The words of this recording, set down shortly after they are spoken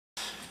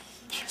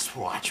Just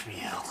watch me,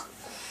 Al.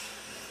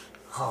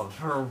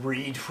 I'll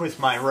read with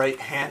my right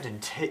hand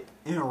and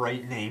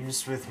write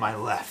names with my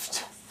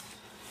left.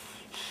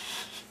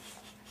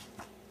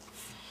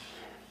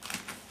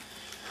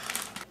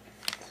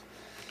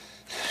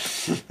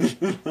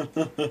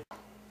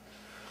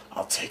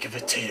 I'll take a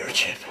potato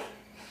chip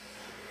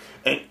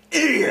and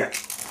eat it!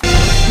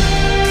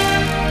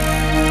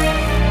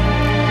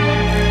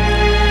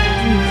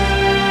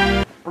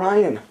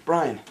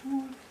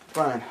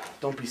 Brian,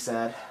 don't be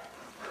sad.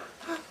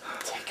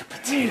 Take a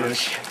potato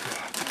chip.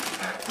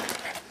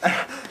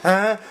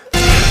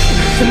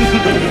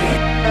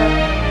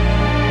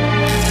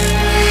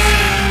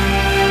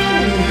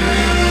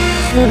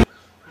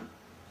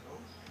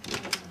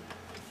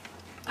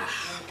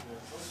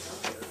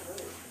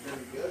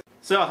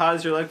 So,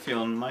 how's your leg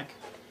feeling, Mike?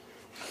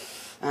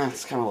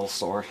 It's kind of a little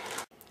sore.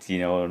 Do you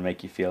know what would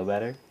make you feel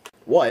better?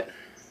 What?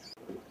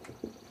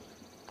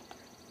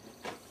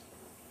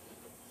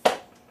 I'll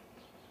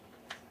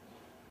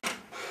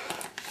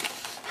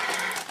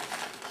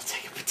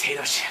take a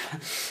potato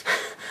chip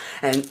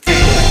And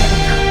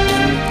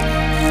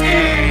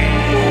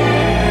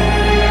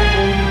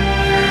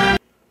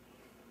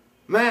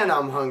man,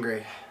 I'm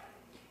hungry.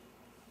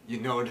 You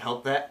know what'd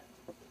help that?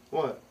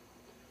 What?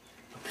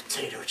 A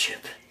potato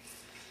chip.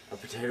 A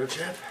potato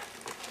chip?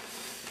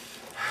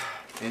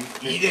 And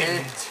eating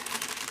it.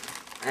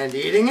 And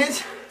eating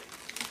it?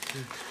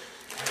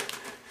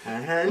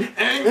 And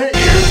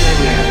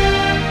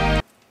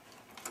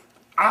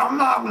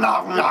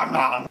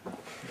Nom.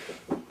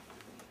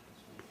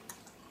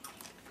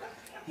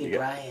 Hey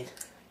Brian,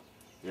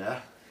 yeah?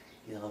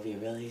 you know, it'll be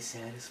really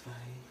satisfying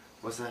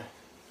What's that?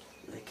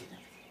 licking it.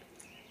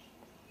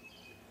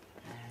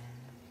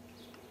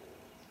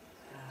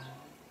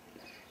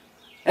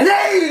 And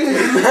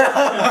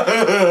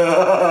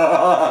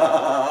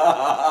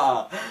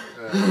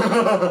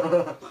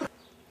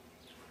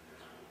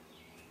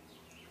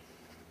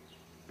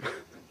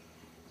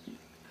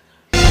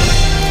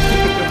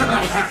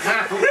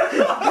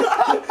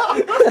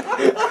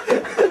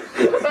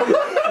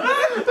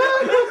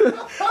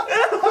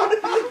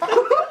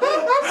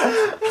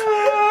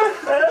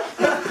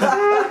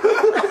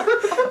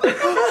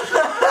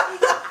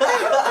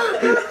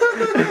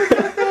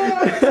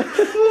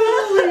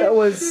that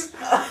was...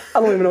 I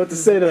don't even know what to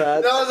say to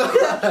that. That was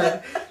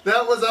odd.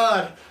 That was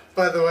odd,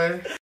 by the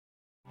way.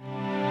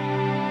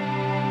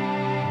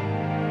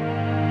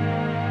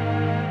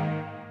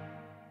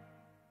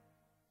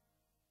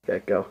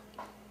 Okay, go.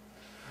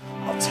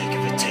 I'll take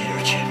a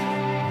potato chip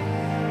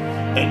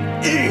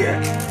and eat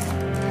it.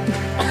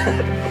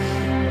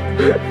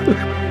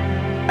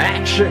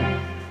 Action!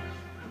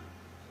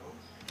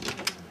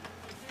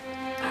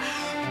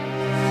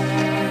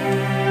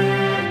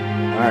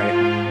 Alright.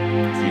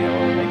 Do you know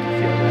what would make you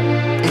feel better?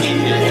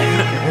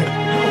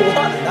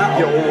 What now?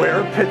 You'll wear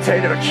a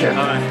potato chip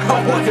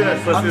Let's do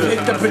this, let's do this.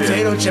 Take the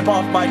potato chip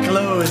off my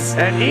clothes.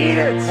 and eat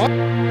it.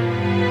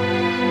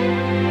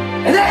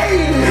 And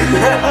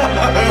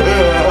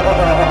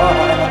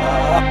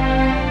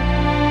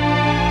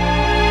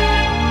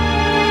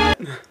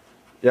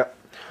Yep,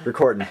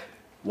 recording.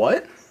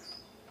 What?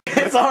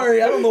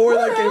 Sorry, I don't know where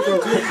that came from.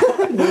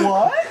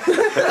 What?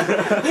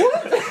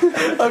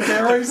 Okay,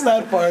 erase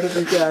that part if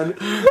you can.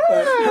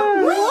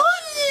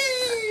 What?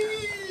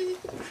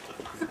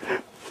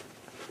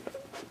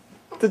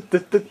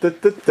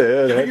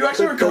 Are you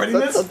actually recording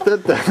this?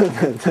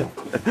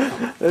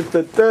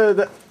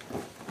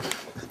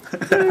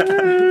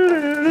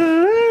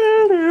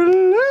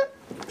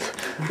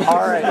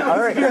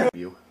 Alright.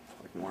 You.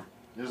 Like more.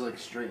 Just like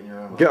straight in your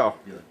own. Go.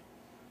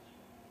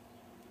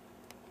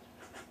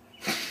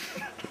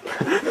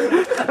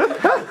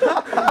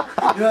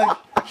 You're like,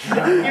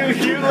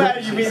 You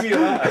laughed, you made me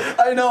laugh.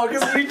 I know,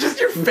 because you just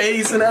your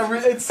face and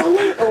everything. It's so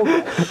like,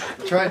 oh.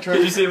 Try.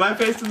 Did you see my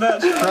face in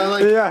that? Try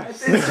like, Yeah.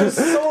 it's just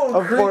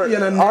so creepy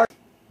and annoying.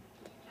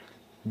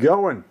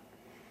 Going.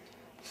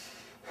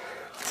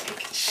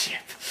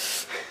 Chip.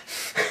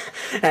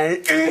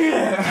 And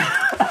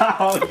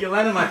Oh, you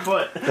landed my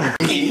foot.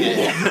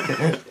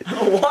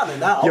 what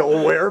now?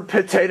 You'll wear a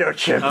potato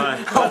chip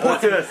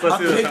Let's do this, let's I'll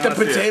do this. take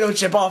the potato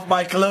chip off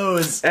my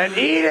clothes. and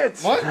eat it.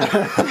 What?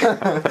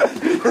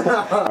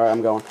 Alright,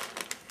 I'm going.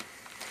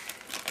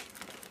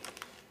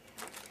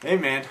 Hey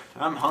man,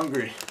 I'm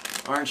hungry.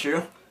 Aren't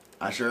you?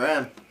 I sure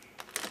am.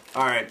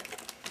 Alright.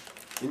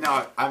 You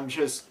know, I'm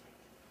just...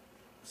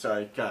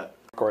 Sorry, cut.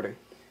 Recording.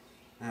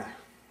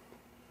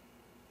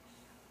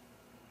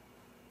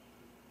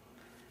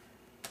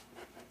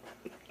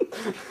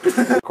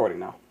 Recording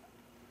now.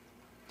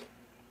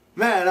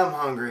 Man, I'm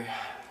hungry.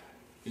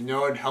 You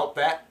know what'd help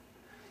that?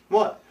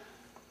 What?